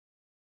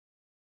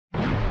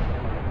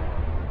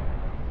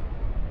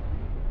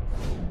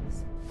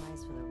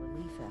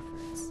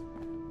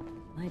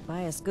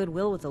Bias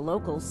goodwill with the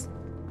locals.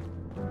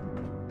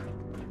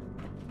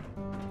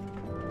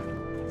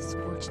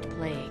 Scorched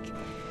plague.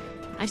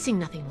 I've seen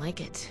nothing like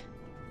it.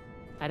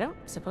 I don't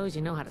suppose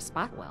you know how to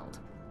spot weld.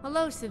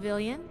 Hello,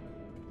 civilian.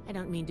 I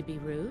don't mean to be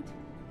rude,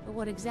 but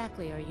what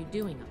exactly are you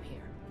doing up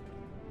here?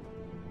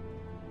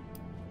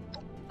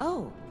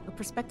 Oh, a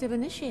prospective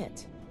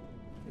initiate.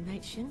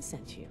 Knight Shin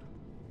sent you.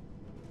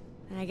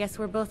 And I guess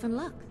we're both in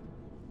luck.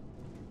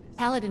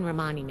 Paladin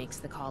Romani makes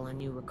the call on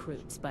new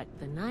recruits, but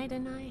the Knight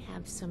and I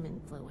have some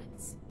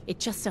influence. It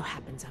just so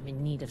happens I'm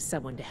in need of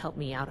someone to help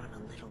me out on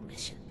a little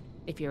mission.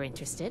 If you're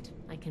interested,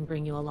 I can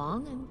bring you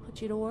along and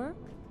put you to work.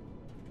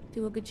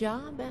 Do a good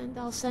job, and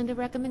I'll send a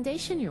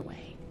recommendation your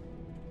way.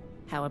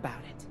 How about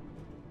it?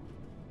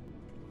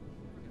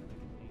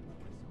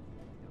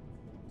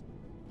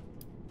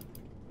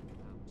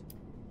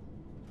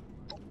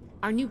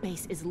 Our new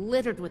base is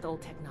littered with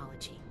old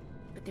technology,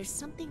 but there's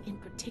something in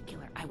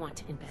particular I want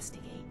to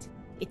investigate.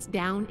 It's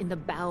down in the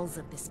bowels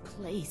of this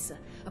place,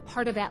 a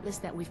part of Atlas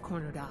that we've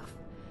cornered off.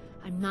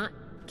 I'm not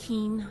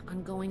keen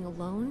on going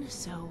alone,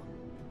 so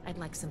I'd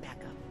like some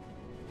backup.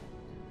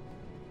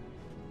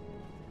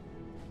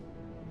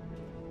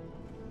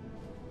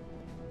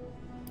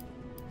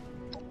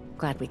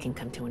 Glad we can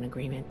come to an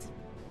agreement.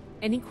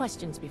 Any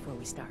questions before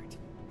we start?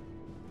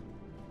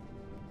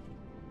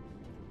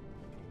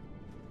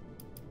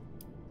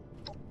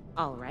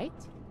 All right,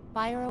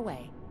 fire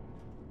away.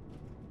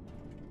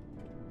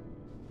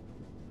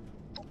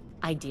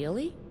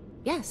 Ideally,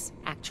 yes,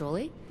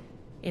 actually.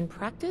 In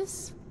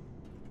practice,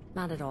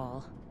 not at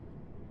all.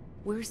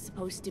 We're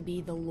supposed to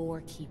be the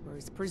lore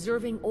keepers,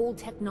 preserving old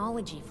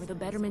technology for the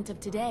betterment of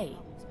today.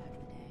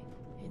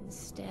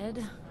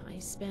 Instead, I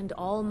spend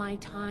all my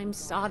time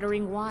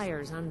soldering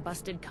wires on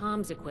busted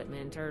comms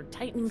equipment or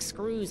tightening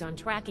screws on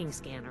tracking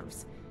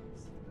scanners.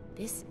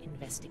 This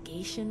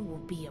investigation will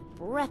be a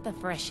breath of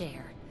fresh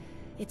air.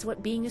 It's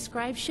what being a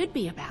scribe should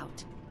be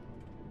about.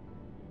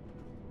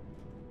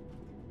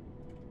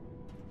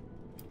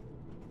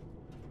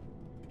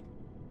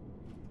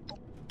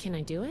 Can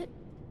I do it?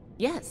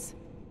 Yes.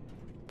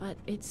 But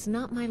it's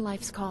not my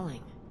life's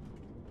calling.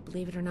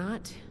 Believe it or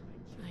not,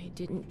 I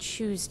didn't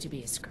choose to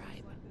be a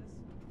scribe.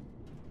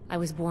 I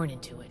was born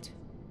into it.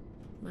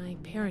 My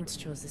parents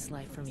chose this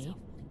life for me.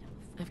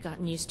 I've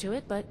gotten used to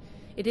it, but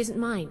it isn't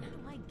mine.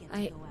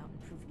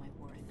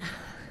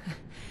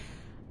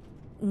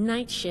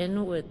 Knight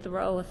Shin would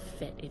throw a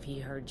fit if he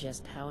heard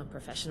just how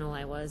unprofessional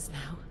I was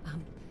now.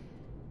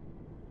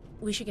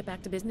 We should get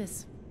back to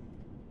business.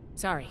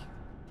 Sorry.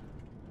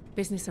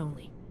 Business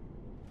only.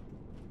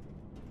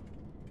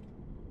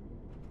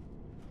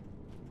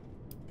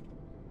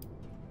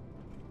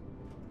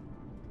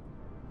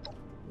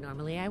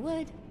 Normally I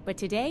would, but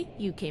today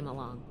you came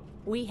along.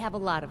 We have a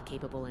lot of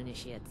capable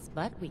initiates,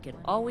 but we could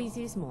always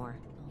use more.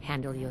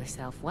 Handle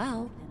yourself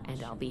well,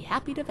 and I'll be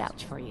happy to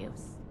vouch for you.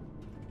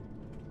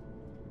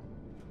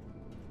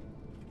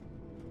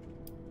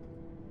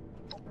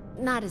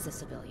 Not as a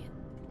civilian.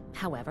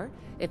 However,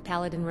 if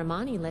Paladin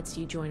Romani lets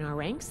you join our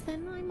ranks,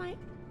 then I might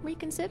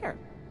reconsider.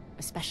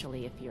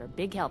 Especially if you're a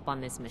big help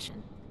on this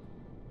mission.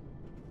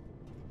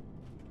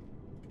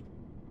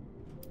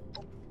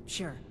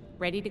 Sure.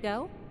 Ready to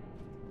go?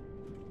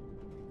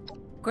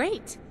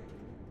 Great!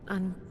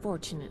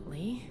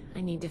 Unfortunately,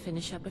 I need to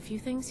finish up a few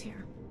things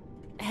here.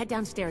 Head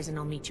downstairs and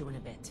I'll meet you in a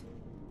bit.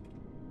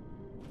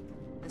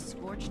 The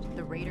Scorched,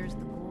 the Raiders,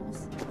 the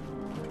Ghouls.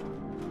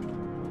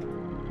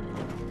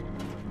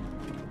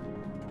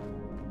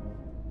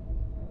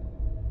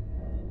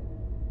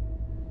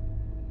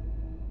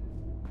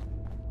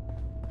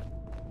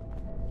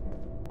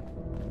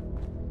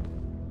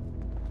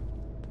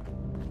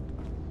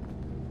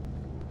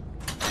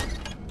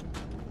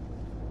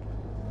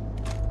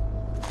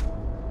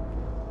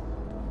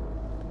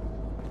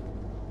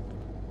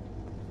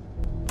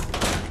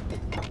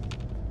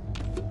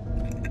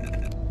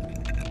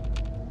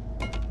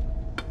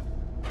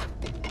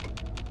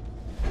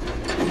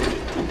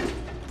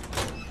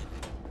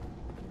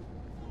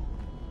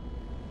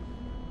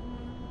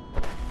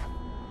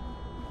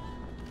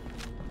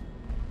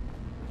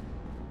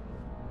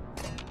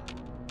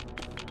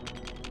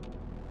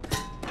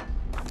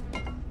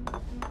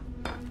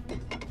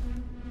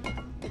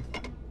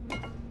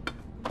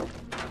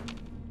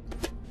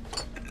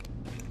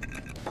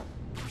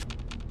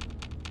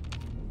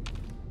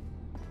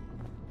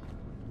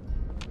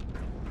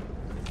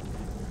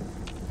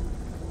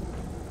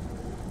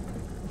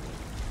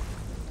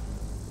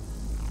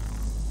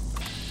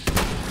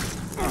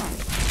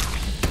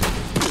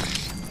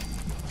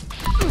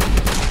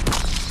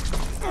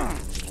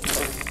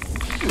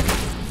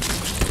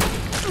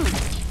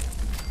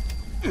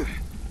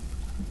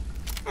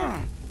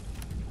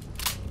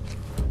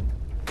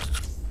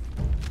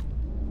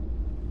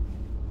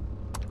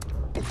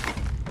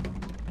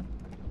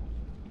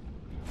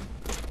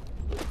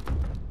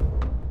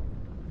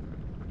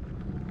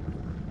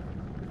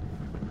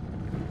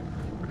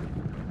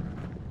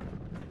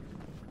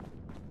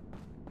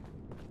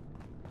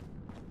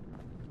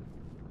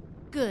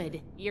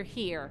 Good, you're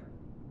here.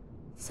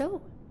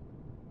 So,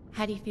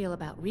 How do you feel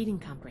about reading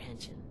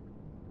comprehension?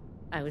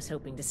 I was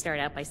hoping to start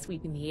out by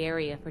sweeping the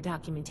area for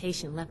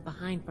documentation left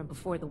behind from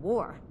before the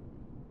war.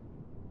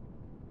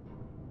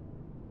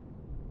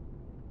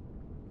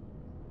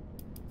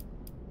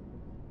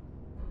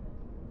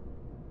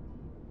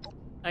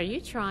 Are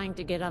you trying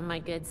to get on my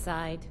good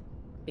side?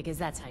 Because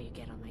that's how you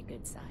get on my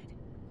good side.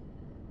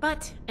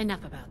 But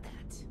enough about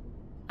that.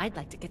 I'd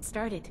like to get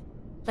started.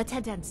 Let's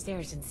head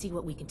downstairs and see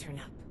what we can turn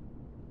up.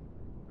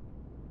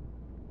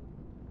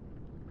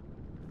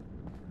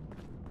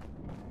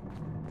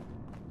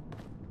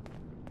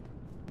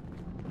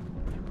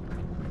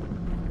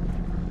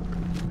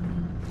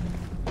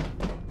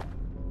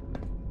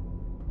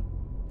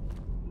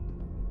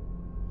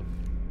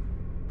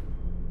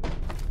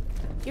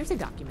 Here's a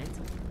document.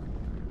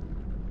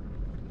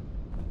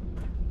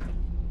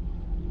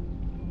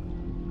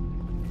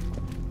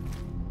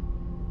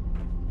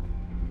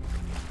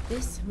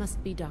 This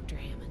must be Dr.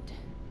 Hammond,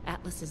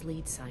 Atlas's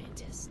lead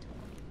scientist.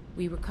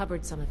 We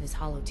recovered some of his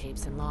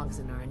holotapes and logs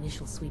in our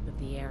initial sweep of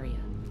the area.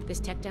 This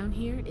tech down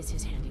here is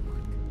his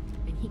handiwork,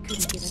 and he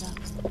couldn't give it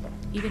up.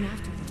 Even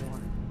after the war,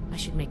 I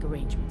should make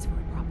arrangements for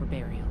a proper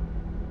burial.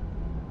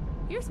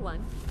 Here's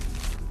one.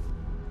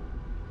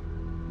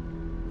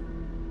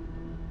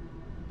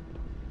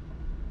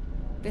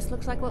 This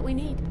looks like what we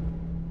need.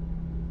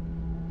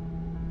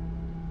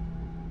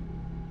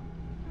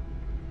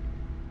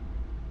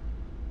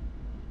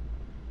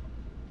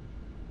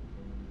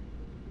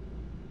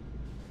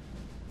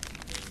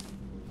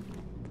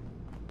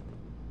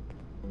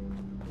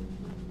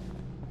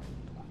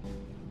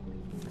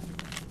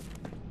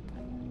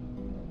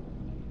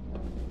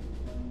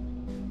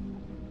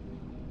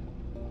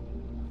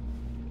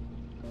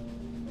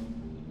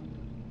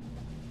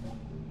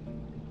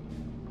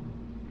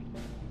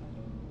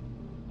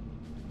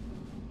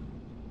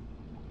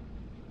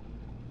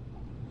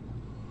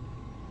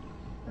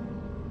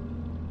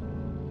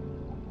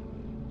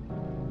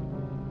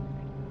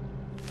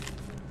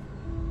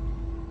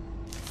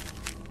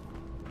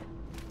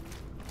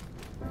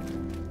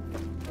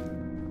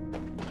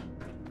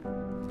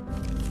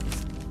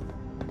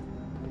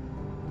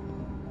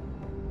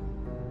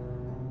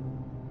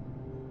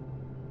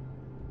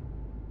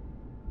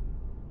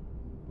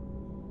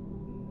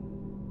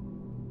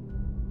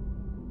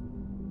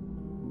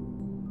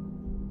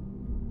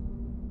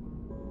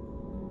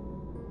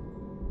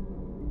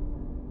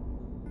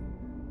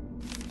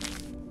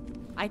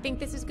 I think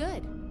this is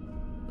good.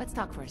 Let's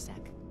talk for a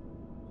sec.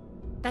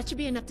 That should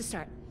be enough to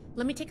start.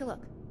 Let me take a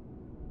look.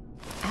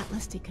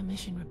 Atlas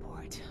decommission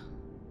report.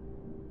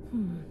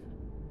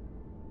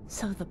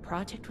 So the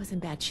project was in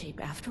bad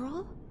shape after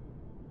all?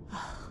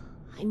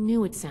 I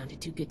knew it sounded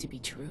too good to be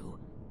true.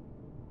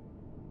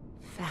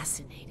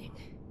 Fascinating.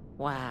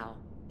 Wow.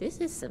 This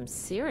is some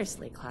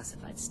seriously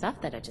classified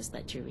stuff that I just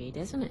let you read,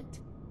 isn't it?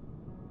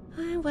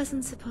 I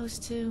wasn't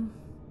supposed to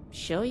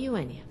show you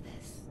any of this.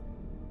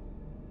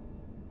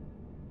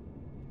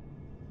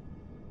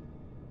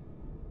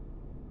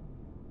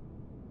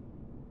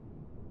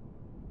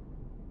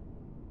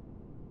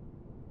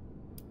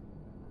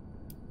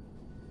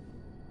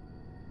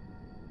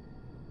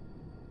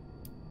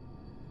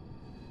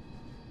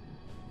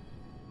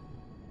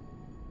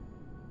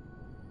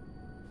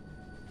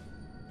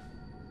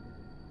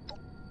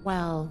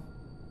 Well,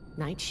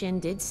 Night Shin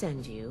did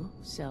send you,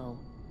 so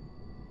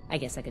I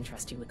guess I can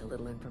trust you with a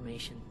little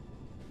information.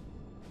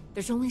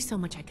 There's only so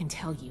much I can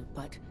tell you,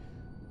 but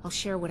I'll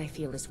share what I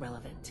feel is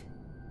relevant.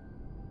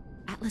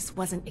 Atlas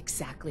wasn't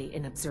exactly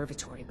an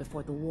observatory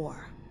before the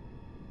war.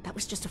 That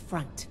was just a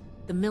front.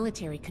 The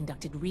military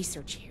conducted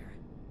research here.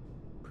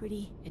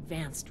 Pretty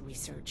advanced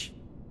research.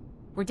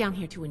 We're down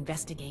here to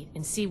investigate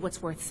and see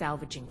what's worth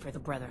salvaging for the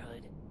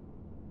Brotherhood.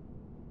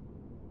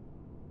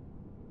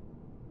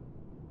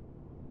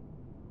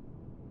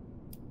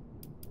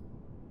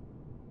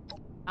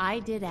 I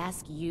did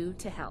ask you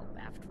to help,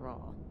 after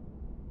all.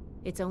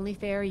 It's only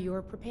fair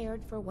you're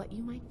prepared for what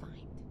you might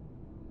find.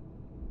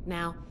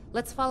 Now,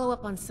 let's follow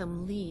up on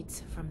some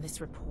leads from this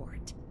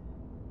report.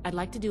 I'd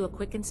like to do a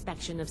quick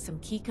inspection of some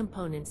key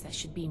components that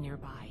should be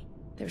nearby.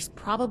 There's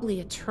probably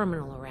a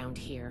terminal around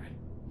here.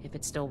 If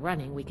it's still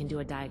running, we can do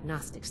a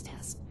diagnostics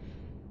test.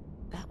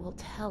 That will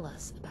tell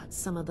us about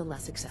some of the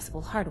less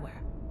accessible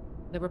hardware.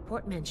 The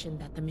report mentioned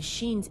that the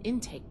machine's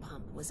intake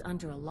pump was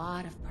under a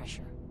lot of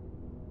pressure.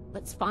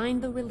 Let's find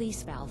the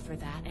release valve for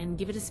that and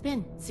give it a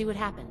spin, see what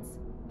happens.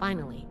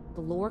 Finally,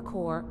 the lower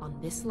core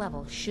on this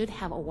level should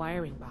have a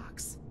wiring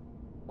box.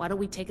 Why don't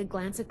we take a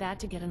glance at that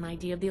to get an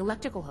idea of the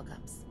electrical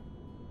hookups?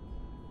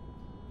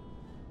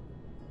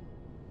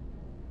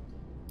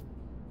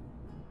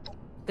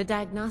 The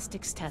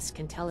diagnostics test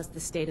can tell us the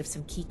state of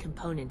some key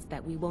components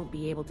that we won't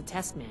be able to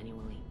test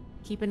manually.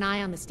 Keep an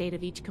eye on the state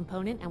of each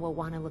component and we'll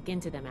want to look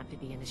into them after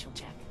the initial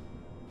check.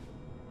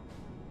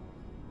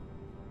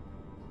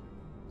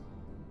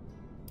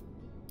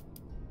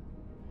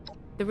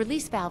 The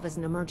release valve is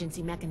an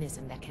emergency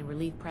mechanism that can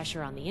relieve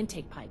pressure on the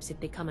intake pipes if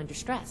they come under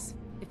stress.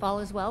 If all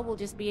is well, we'll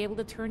just be able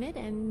to turn it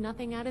and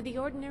nothing out of the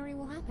ordinary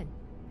will happen.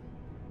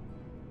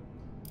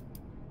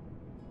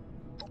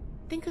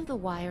 Think of the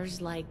wires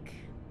like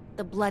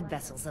the blood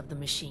vessels of the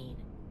machine.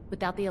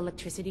 Without the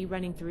electricity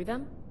running through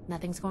them,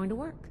 nothing's going to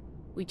work.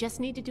 We just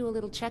need to do a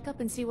little checkup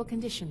and see what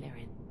condition they're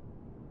in.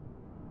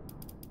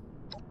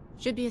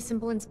 Should be a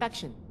simple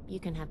inspection. You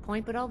can have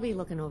point, but I'll be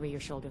looking over your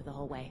shoulder the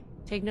whole way.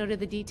 Take note of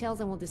the details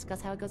and we'll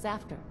discuss how it goes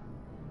after.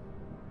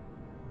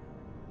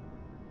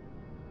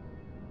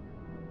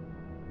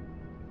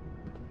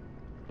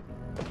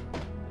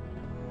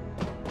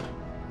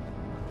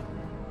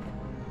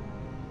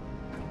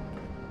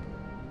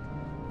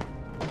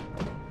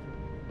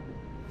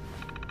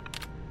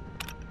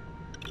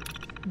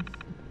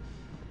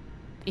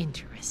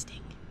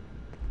 Interesting.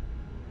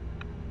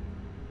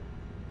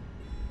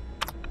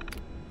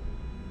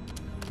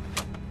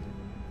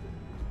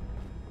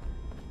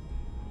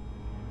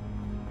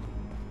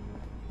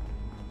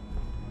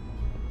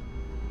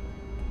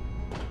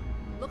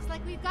 Looks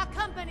like we've got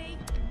company.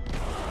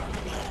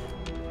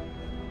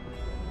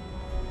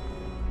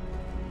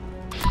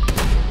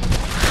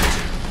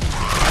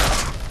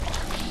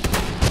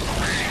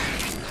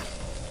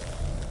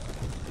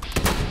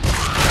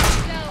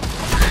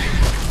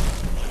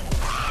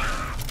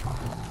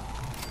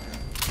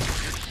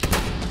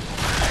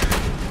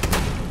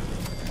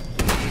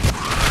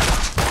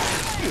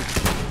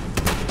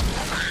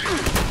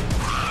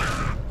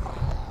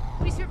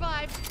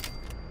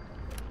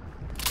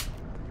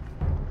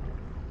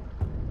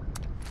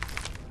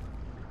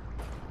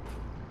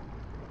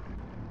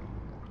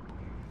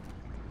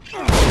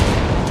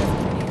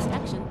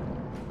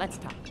 Let's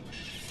talk.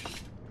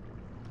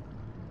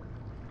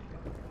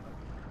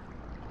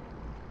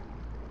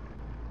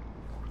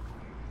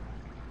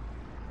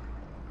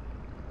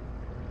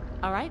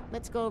 All right,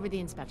 let's go over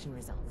the inspection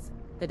results.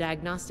 The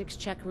diagnostics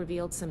check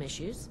revealed some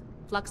issues.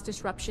 Flux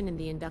disruption in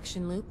the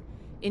induction loop,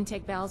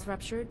 intake valves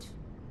ruptured,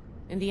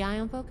 and the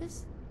ion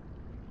focus?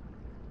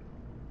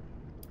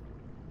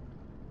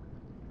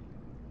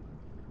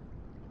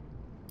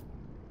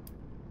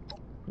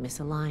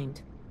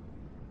 Misaligned.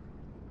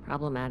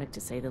 Problematic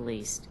to say the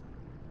least.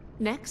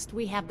 Next,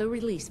 we have the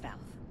release valve.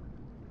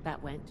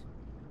 That went.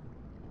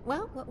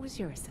 Well, what was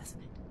your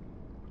assessment?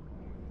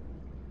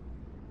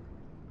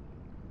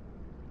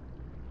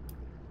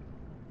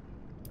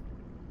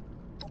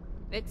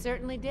 It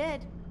certainly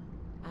did.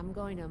 I'm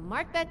going to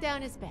mark that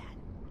down as bad.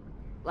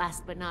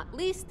 Last but not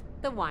least,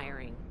 the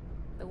wiring.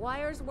 The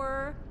wires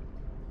were...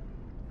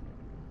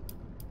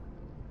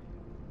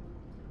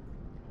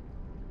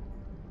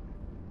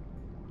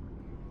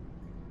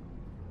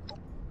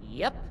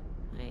 Yep.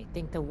 I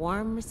think the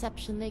warm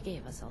reception they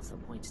gave us also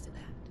points to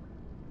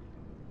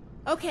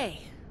that.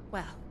 Okay,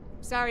 well,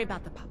 sorry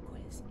about the pop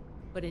quiz.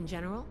 But in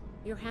general,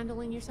 you're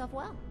handling yourself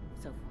well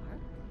so far.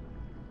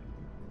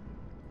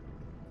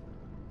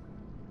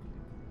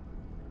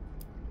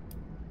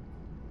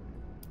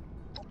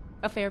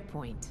 A fair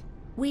point.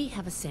 We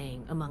have a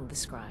saying among the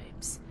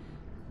scribes.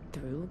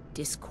 Through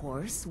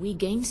discourse, we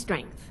gain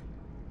strength.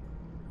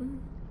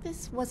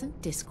 This wasn't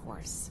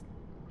discourse.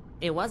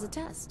 It was a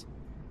test.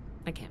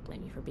 I can't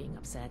blame you for being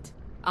upset.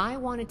 I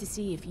wanted to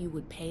see if you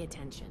would pay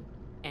attention.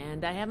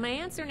 And I have my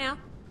answer now.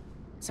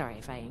 Sorry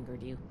if I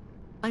angered you.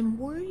 I'm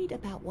worried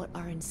about what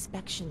our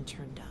inspection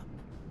turned up.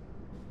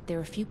 There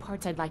are a few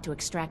parts I'd like to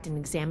extract and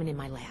examine in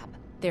my lab.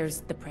 There's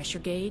the pressure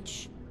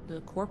gauge,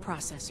 the core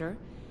processor,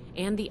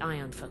 and the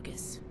ion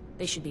focus.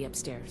 They should be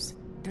upstairs.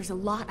 There's a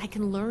lot I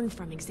can learn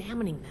from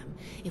examining them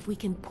if we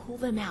can pull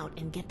them out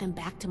and get them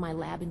back to my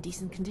lab in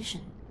decent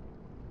condition.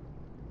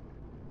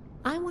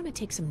 I want to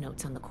take some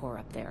notes on the core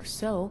up there,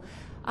 so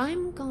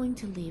I'm going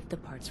to leave the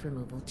parts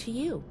removal to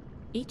you.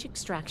 Each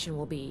extraction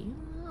will be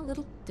a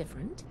little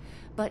different,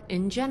 but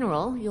in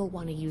general, you'll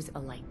want to use a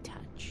light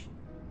touch.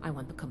 I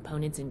want the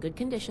components in good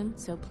condition,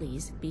 so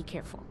please be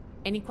careful.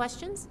 Any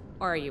questions,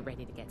 or are you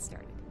ready to get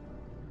started?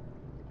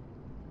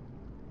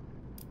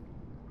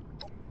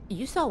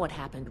 You saw what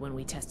happened when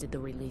we tested the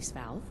release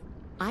valve.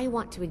 I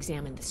want to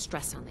examine the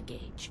stress on the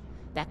gauge.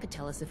 That could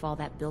tell us if all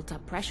that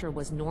built-up pressure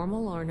was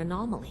normal or an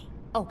anomaly.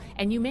 Oh,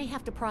 and you may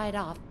have to pry it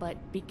off,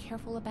 but be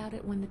careful about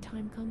it when the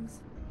time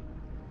comes.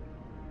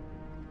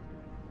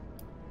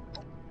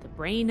 The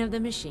brain of the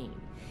machine.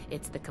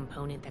 It's the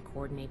component that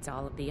coordinates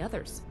all of the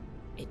others.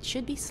 It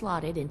should be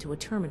slotted into a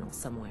terminal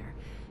somewhere.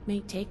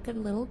 May take a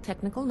little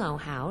technical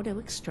know-how to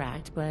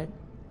extract, but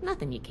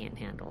nothing you can't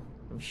handle,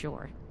 I'm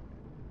sure.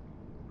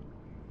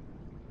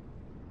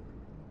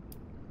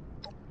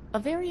 A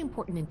very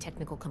important and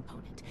technical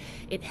component.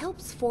 It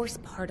helps force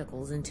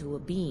particles into a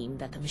beam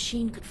that the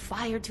machine could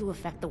fire to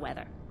affect the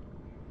weather.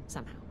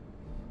 Somehow.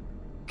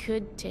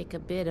 Could take a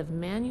bit of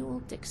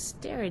manual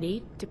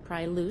dexterity to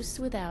pry loose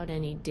without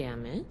any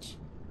damage.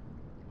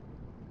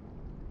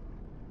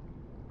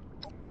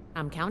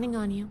 I'm counting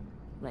on you.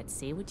 Let's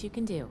see what you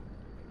can do.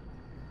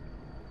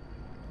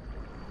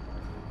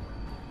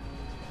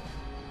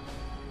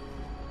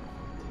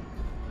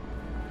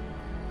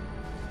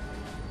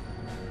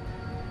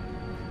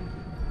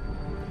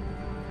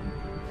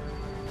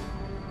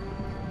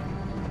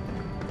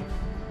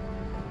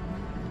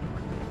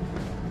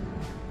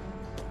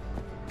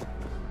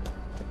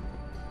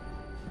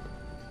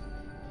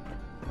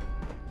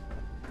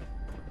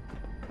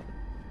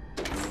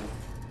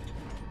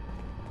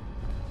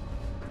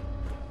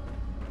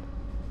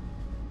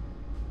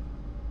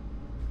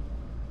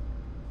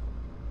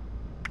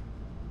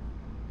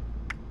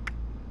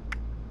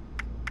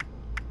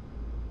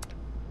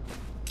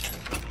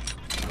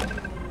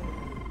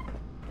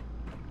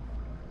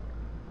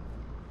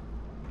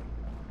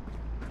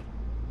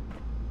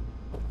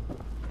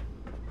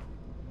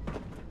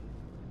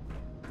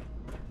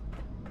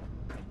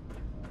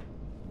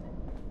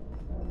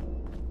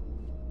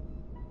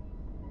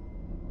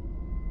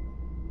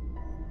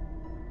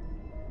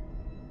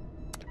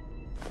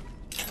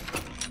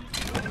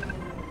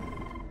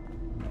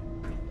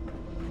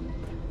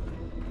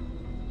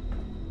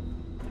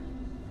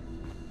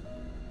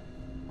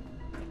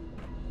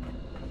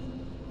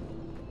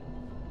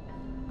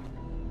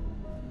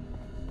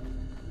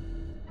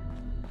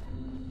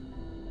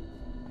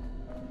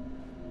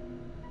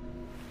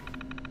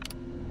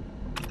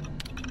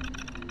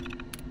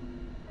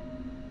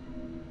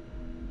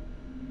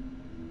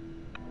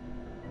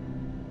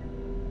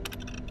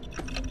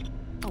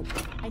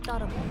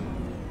 thought of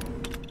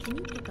one. Can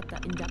you pick up the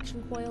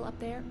induction coil up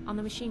there on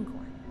the machine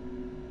core?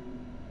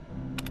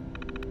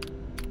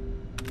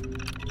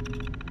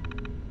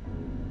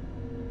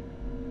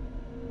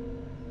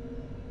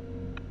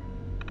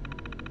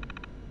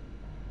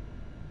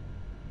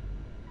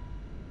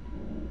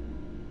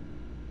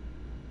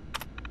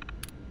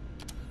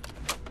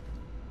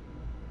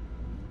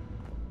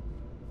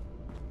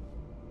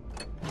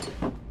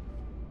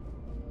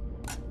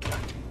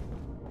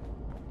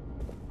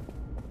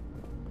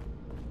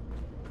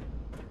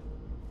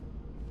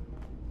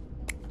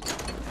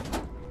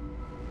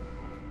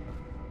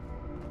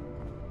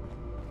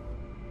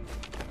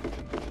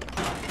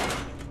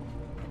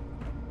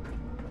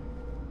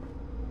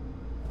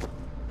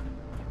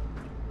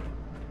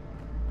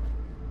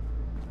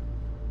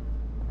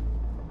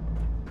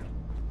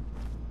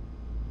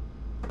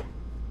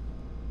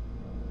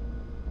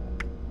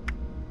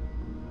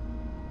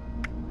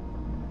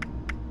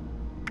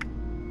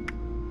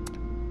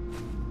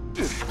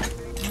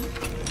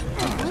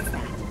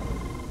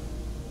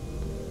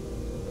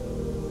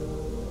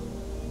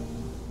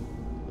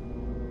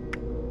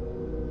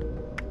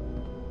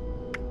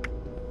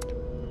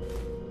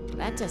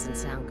 That doesn't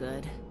sound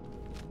good.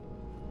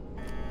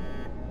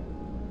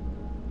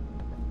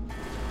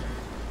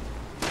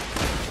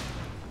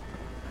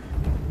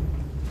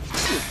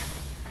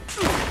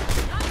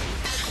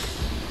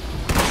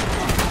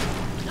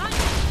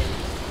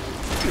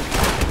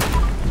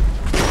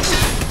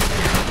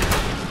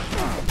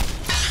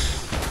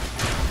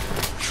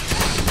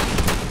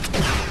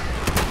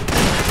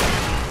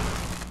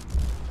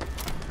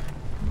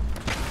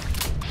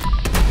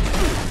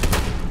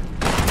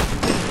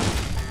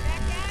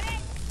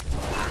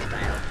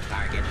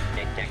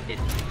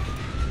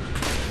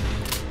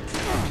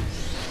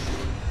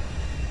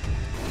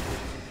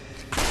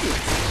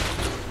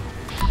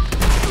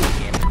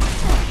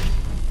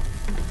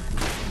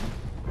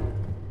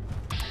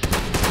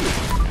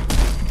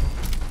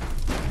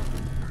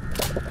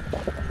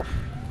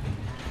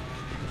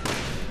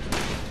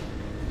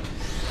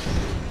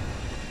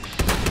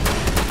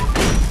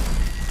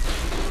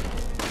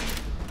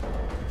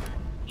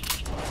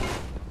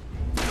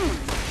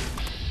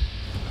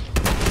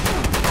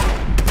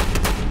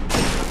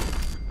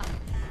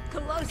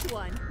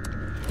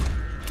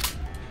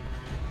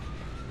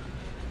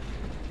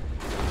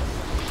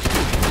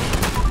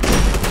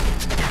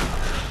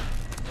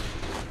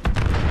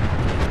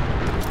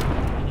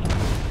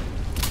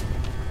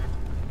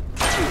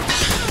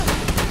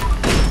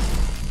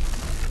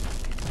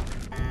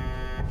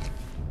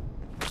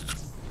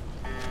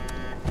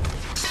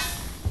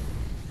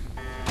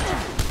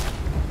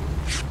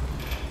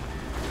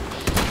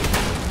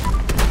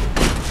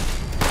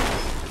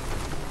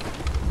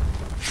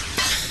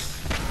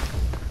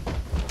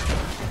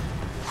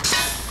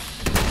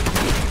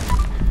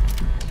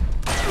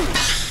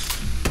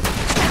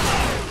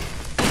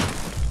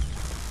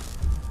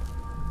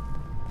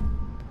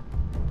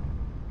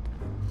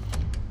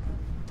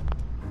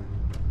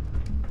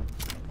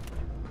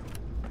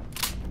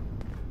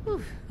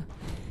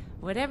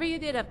 Whatever you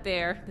did up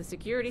there, the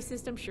security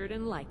system sure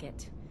didn't like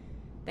it.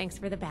 Thanks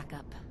for the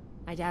backup.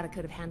 I doubt I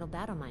could have handled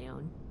that on my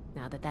own.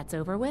 Now that that's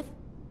over with,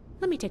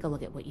 let me take a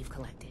look at what you've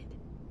collected.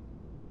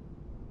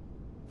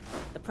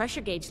 The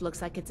pressure gauge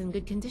looks like it's in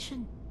good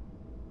condition.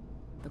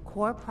 The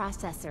core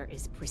processor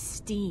is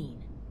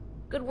pristine.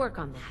 Good work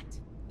on that.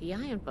 The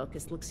ion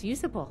focus looks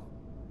usable.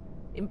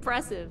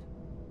 Impressive.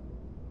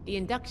 The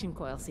induction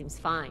coil seems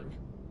fine.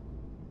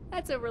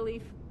 That's a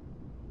relief.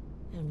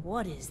 And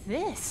what is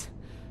this?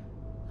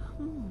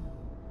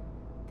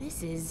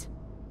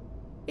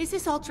 Is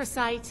this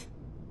ultrasight?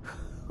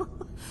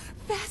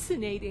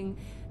 Fascinating.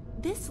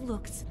 This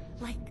looks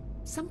like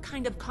some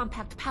kind of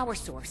compact power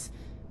source.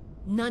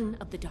 None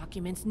of the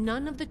documents,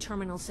 none of the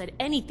terminals said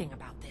anything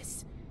about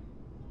this.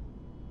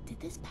 Did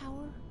this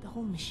power the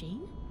whole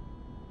machine?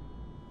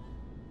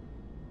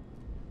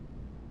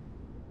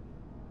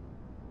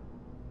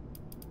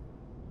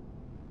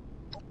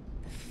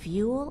 The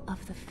fuel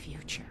of the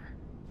future.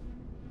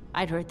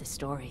 I'd heard the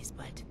stories,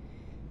 but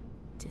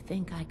to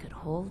think I could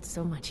hold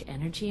so much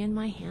energy in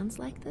my hands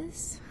like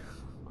this?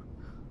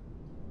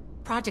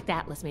 Project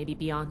Atlas may be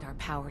beyond our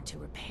power to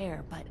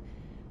repair, but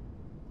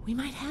we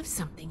might have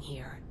something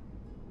here.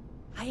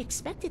 I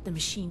expected the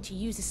machine to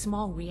use a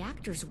small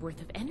reactor's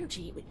worth of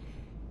energy.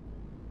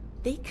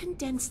 They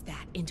condensed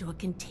that into a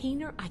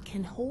container I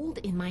can hold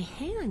in my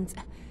hands.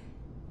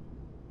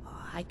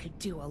 Oh, I could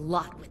do a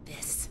lot with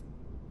this.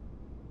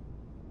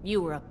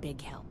 You were a big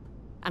help.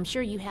 I'm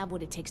sure you have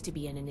what it takes to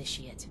be an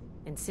initiate,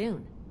 and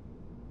soon.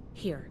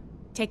 Here,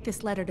 take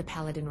this letter to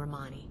Paladin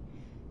Romani.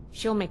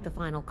 She'll make the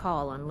final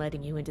call on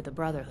letting you into the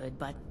Brotherhood,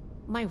 but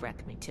my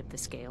wreck may tip the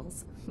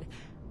scales.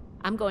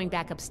 I'm going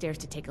back upstairs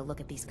to take a look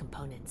at these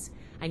components.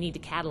 I need to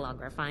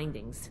catalog our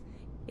findings.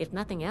 If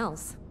nothing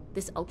else,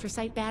 this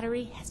ultrasight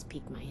battery has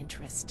piqued my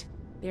interest.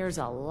 There's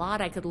a lot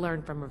I could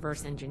learn from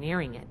reverse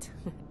engineering it.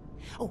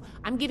 Oh,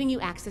 I'm giving you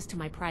access to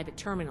my private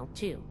terminal,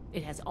 too.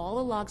 It has all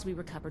the logs we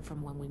recovered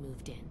from when we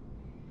moved in.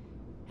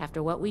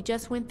 After what we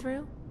just went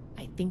through,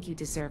 I think you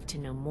deserve to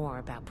know more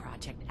about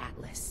Project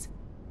Atlas.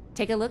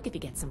 Take a look if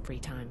you get some free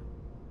time.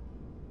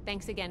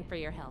 Thanks again for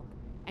your help,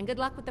 and good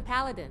luck with the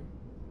Paladin.